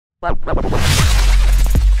Yes,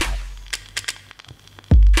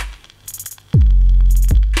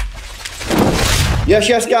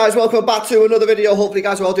 guys, welcome back to another video. Hopefully, you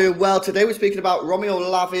guys are all doing well. Today, we're speaking about Romeo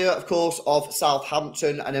Lavia, of course, of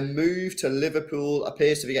Southampton, and a move to Liverpool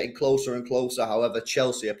appears to be getting closer and closer. However,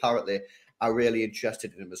 Chelsea apparently are really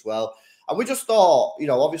interested in him as well. And we just thought,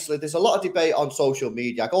 obviously, there's a lot of debate on social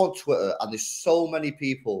media. I go on Twitter, and there's so many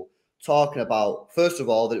people talking about, first of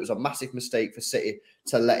all, that it was a massive mistake for City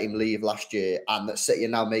to let him leave last year, and that City are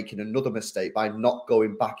now making another mistake by not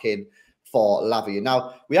going back in for Lavia.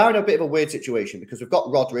 Now, we are in a bit of a weird situation because we've got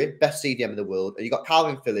Rodri, best CDM in the world, and you've got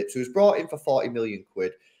Calvin Phillips, who was brought in for 40 million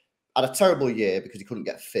quid, had a terrible year because he couldn't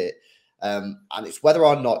get fit. And it's whether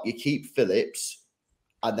or not you keep Phillips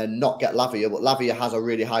and then not get Lavia, but Lavia has a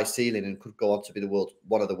really high ceiling and could go on to be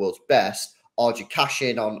one of the world's best, or do you cash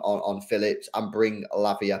in on Phillips and bring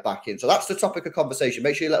Lavia back in? So that's the topic of conversation.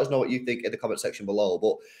 Make sure you let us know what you think in the comment section below.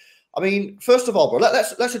 But I mean, first of all, bro,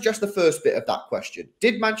 let's address the first bit of that question.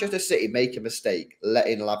 Did Manchester City make a mistake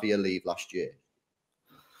letting Lavia leave last year?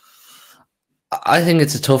 I think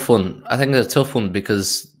it's a tough one. I think it's a tough one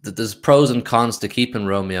because there's pros and cons to keeping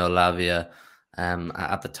Romeo Lavia.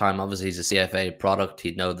 At the time, obviously, he's a CFA product.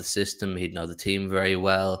 He'd know the system. He'd know the team very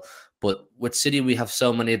well. But with City, we have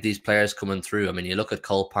so many of these players coming through. I mean, you look at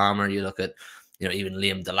Cole Palmer, you look at, even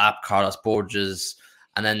Liam Delap, Carlos Borges,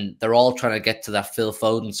 and then they're all trying to get to that Phil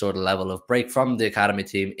Foden sort of level of break from the academy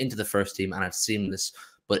team into the first team, and it's seamless.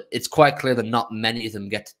 But it's quite clear that not many of them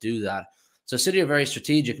get to do that. So City are very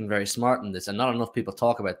strategic and very smart in this, and not enough people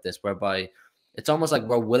talk about this, whereby it's almost like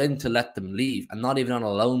we're willing to let them leave, and not even on a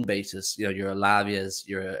loan basis. You're a Lavias,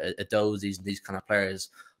 you're a Dozies, and these kind of players,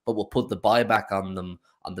 but we'll put the buyback on them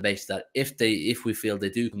on the basis that if we feel they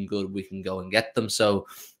do come good, we can go and get them. So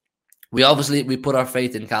we put our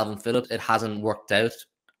faith in Calvin Phillips. It hasn't worked out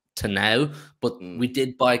to now, but we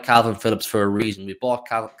did buy Calvin Phillips for a reason. We bought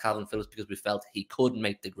Calvin Phillips because we felt he could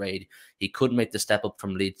make the grade. He could make the step up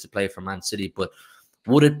from Leeds to play for Man City. But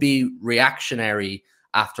would it be reactionary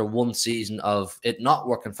after one season of it not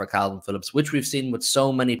working for Calvin Phillips, which we've seen with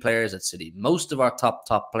so many players at City? Most of our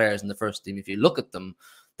top players in the first team, if you look at them,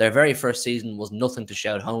 their very first season was nothing to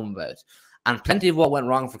shout home about. And plenty of what went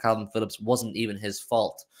wrong for Calvin Phillips wasn't even his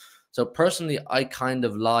fault. So personally, I kind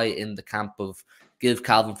of lie in the camp of give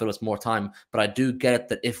Calvin Phillips more time. But I do get it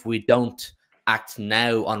that if we don't act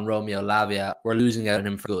now on Romeo Lavia, we're losing out on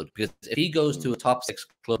him for good. Because if he goes to a top 6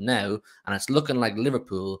 club now, and it's looking like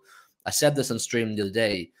Liverpool, I said this on stream the other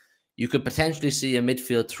day, you could potentially see a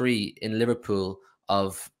midfield 3 in Liverpool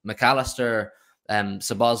of McAllister,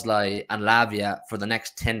 Szoboszlai and Lavia for the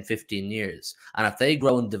next 10, 15 years. And if they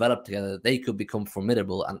grow and develop together, they could become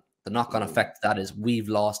formidable. And the knock-on effect of that is we've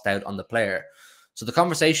lost out on the player. So the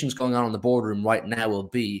conversations going on in the boardroom right now will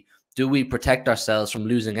be, do we protect ourselves from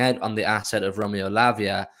losing out on the asset of Romeo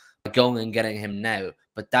Lavia by going and getting him now?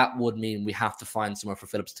 But that would mean we have to find somewhere for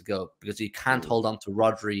Phillips to go, because you can't hold on to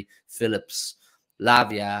Rodri, Phillips,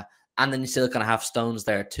 Lavia, and then you still kind of have Stones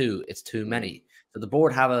there too. It's too many. So the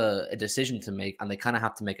board have a decision to make, and they kind of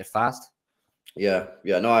have to make it fast. Yeah,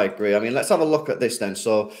 no, I agree. I mean, let's have a look at this then.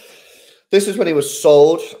 So this is when he was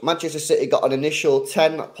sold. Manchester City got an initial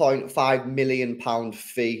 £10.5 million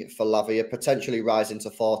fee for Lavia, potentially rising to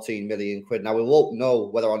 14 million quid. Now, we won't know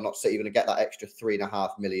whether or not City are going to get that extra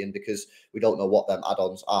 £3.5 million because we don't know what them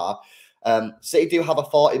add-ons are. City do have a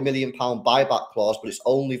 £40 million buyback clause, but it's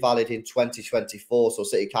only valid in 2024, so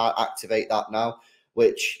City can't activate that now,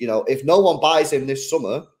 which, if no one buys him this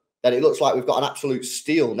summer, then it looks like we've got an absolute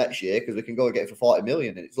steal next year because we can go and get him for 40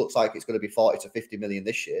 million, and it looks like it's going to be 40 to 50 million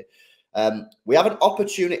this year. We have an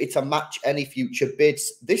opportunity to match any future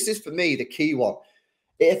bids. This is, for me, the key one.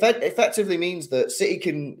 It effectively means that City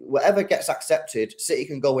can, whatever gets accepted, City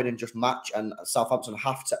can go in and just match, and Southampton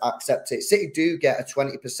have to accept it. City do get a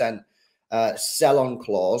 20% sell-on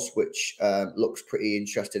clause, which looks pretty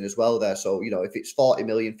interesting as well there. So, if it's 40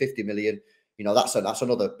 million, 50 million, that's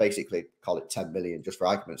another, basically, call it 10 million, just for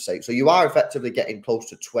argument's sake. So you are effectively getting close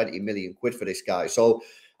to 20 million quid for this guy. So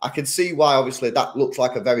I can see why, obviously, that looks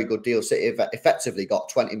like a very good deal. City effectively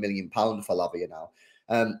got £20 million for Lavia now.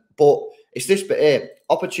 But it's this bit here,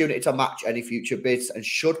 opportunity to match any future bids. And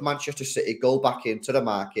should Manchester City go back into the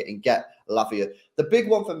market and get Lavia? The big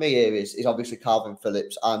one for me here is obviously Calvin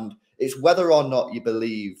Phillips. And it's whether or not you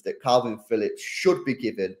believe that Calvin Phillips should be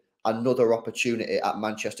given another opportunity at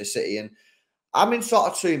Manchester City. And I'm in sort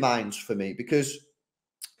of two minds for me, because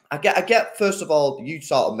I get, first of all, you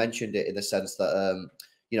sort of mentioned it in the sense that,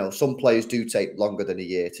 some players do take longer than a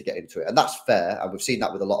year to get into it. And that's fair. And we've seen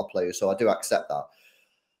that with a lot of players. So I do accept that.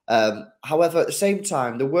 However, at the same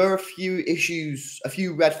time, there were a few issues, a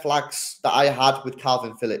few red flags that I had with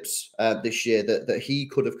Calvin Phillips this year that he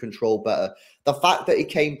could have controlled better. The fact that he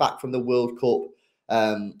came back from the World Cup,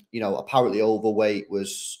 apparently overweight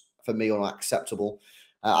was, for me, unacceptable.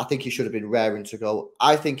 I think he should have been raring to go.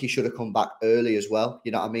 I think he should have come back early as well.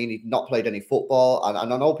 You know what I mean? He'd not played any football. And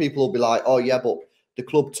I know people will be like, oh, yeah, but the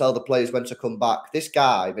club tell the players when to come back. This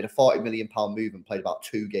guy made a £40 million move and played about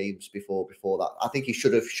 2 games before that. I think he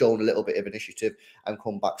should have shown a little bit of initiative and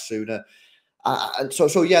come back sooner. And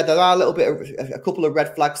so yeah, there are a couple of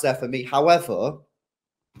red flags there for me. However,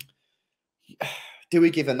 do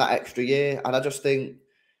we give him that extra year? And I just think,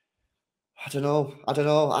 I don't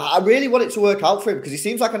know. I really want it to work out for him because he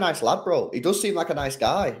seems like a nice lad, bro. He does seem like a nice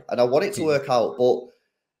guy, and I want it to work out. But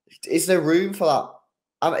is there room for that?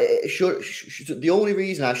 The only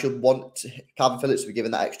reason I should want Calvin Phillips to be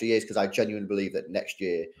given that extra year is because I genuinely believe that next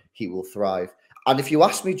year he will thrive. And if you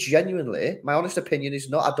ask me genuinely, my honest opinion is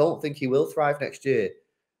not. I don't think he will thrive next year,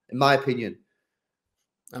 in my opinion.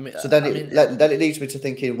 Then it leads me to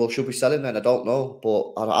thinking, well, should we sell him then? I don't know,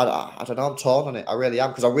 but I don't know. I'm torn on it. I really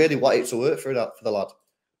am because I really want it to work for the lad.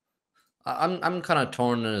 I'm kind of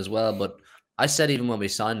torn in as well, but I said even when we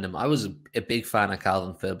signed him, I was a big fan of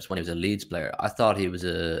Calvin Phillips when he was a Leeds player. I thought he was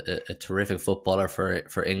a terrific footballer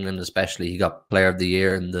for England, especially. He got Player of the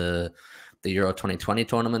Year in the Euro 2020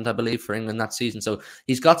 tournament, I believe, for England that season. So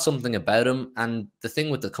he's got something about him. And the thing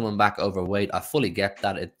with the coming back overweight, I fully get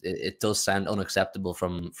that. It does sound unacceptable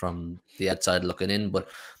from the outside looking in. But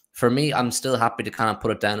for me, I'm still happy to kind of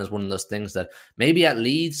put it down as one of those things that maybe at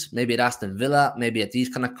Leeds, maybe at Aston Villa, maybe at these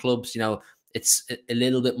kind of clubs, it's a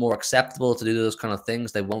little bit more acceptable to do those kind of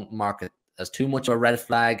things. They won't mark it as too much of a red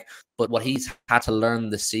flag. But what he's had to learn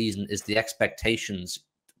this season is the expectations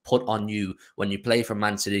put on you when you play for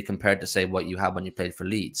Man City compared to, say, what you had when you played for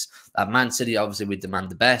Leeds. At Man City, obviously, we demand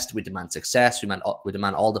the best, we demand success, we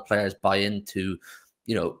demand all the players buy into,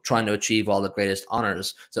 trying to achieve all the greatest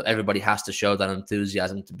honors. So everybody has to show that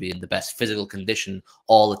enthusiasm to be in the best physical condition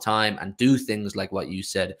all the time and do things like what you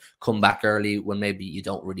said, come back early when maybe you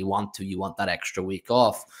don't really want to, you want that extra week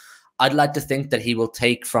off. I'd like to think that he will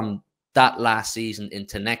take from that last season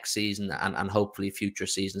into next season and hopefully future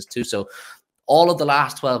seasons too. So all of the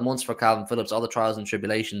last 12 months for Calvin Phillips, all the trials and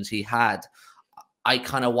tribulations he had, I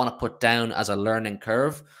kind of want to put down as a learning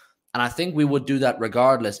curve. And I think we would do that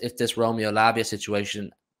regardless if this Romeo Lavia situation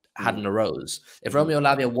hadn't arose. If Romeo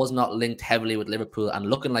Lavia was not linked heavily with Liverpool and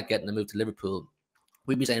looking like getting a move to Liverpool,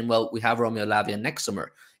 we'd be saying, well, we have Romeo Lavia next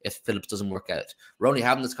summer if Phillips doesn't work out. We're only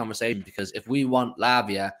having this conversation because if we want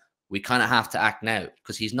Lavia, we kind of have to act now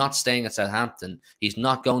because he's not staying at Southampton. He's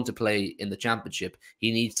not going to play in the Championship.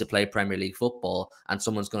 He needs to play Premier League football and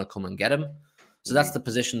someone's going to come and get him. So that's the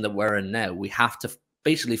position that we're in now. We have to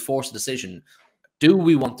basically force a decision. Do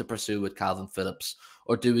we want to pursue with Calvin Phillips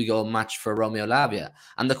or do we go match for Romeo Lavia?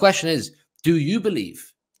 And the question is, do you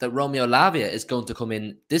believe that Romeo Lavia is going to come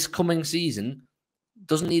in this coming season,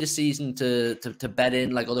 doesn't need a season to bet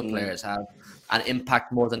in like other players have and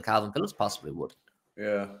impact more than Calvin Phillips possibly would?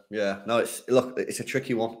 Yeah. No, it's a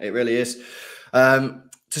tricky one. It really is. To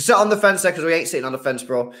sit on the fence there, because we ain't sitting on the fence,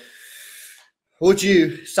 bro. Would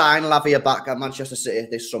you sign Lavia back at Manchester City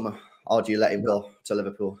this summer, or do you let him go to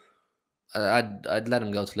Liverpool? I'd let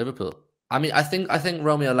him go to Liverpool. I mean, I think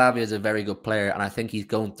Romeo Lavia is a very good player, and I think he's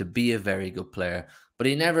going to be a very good player. But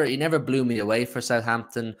he never blew me away for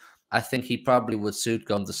Southampton. I think he probably would suit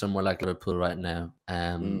going to somewhere like Liverpool right now.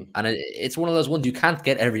 And it's one of those ones you can't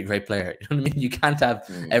get every great player. You know what I mean? You can't have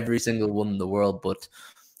every single one in the world. But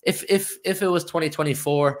if it was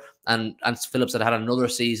 2024 and Phillips had another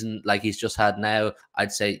season like he's just had now,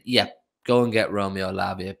 I'd say, yeah, go and get Romeo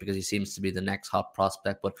Lavia because he seems to be the next hot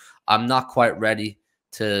prospect. But I'm not quite ready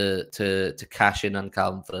to cash in on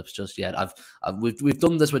Calvin Phillips just yet. We've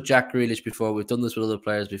done this with Jack Grealish before. We've done this with other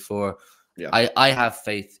players before. Yeah. I have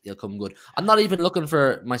faith he'll come good. I'm not even looking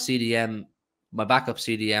for my backup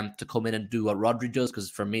CDM to come in and do what Rodri does, because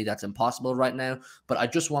for me that's impossible right now. But I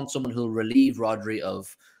just want someone who'll relieve Rodri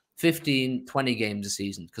of 15, 20 games a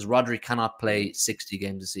season, because Rodri cannot play 60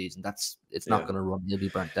 games a season. It's not going to run. He'll be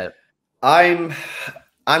burnt out. I'm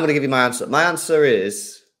going to give you my answer. My answer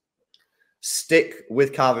is stick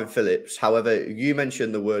with Calvin Phillips. However, you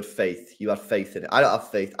mentioned the word faith. You have faith in it. I don't have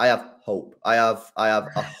faith. I have hope. I have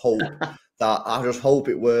a hope that I just hope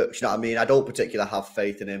it works. You know what I mean? I don't particularly have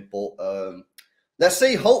faith in him, but let's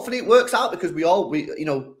see. Hopefully it works out, because we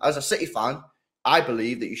as a City fan, I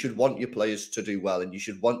believe that you should want your players to do well, and you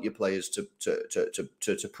should want your players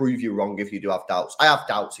to prove you wrong if you do have doubts. I have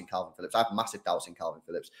doubts in Calvin Phillips. I have massive doubts in Calvin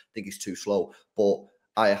Phillips. I think he's too slow, but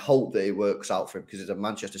I hope that it works out for him because he's a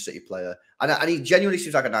Manchester City player. And he genuinely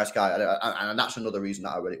seems like a nice guy. And that's another reason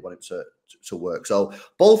that I really want him to work. So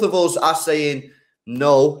both of us are saying,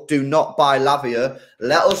 no, do not buy Lavia.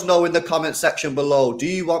 Let us know in the comment section below. Do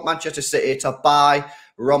you want Manchester City to buy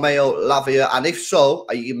Romeo Lavia? And if so,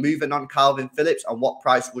 are you moving on Calvin Phillips? And what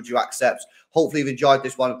price would you accept? Hopefully you've enjoyed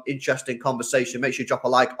this one. Interesting conversation. Make sure you drop a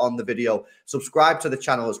like on the video. Subscribe to the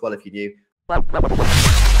channel as well if you're new.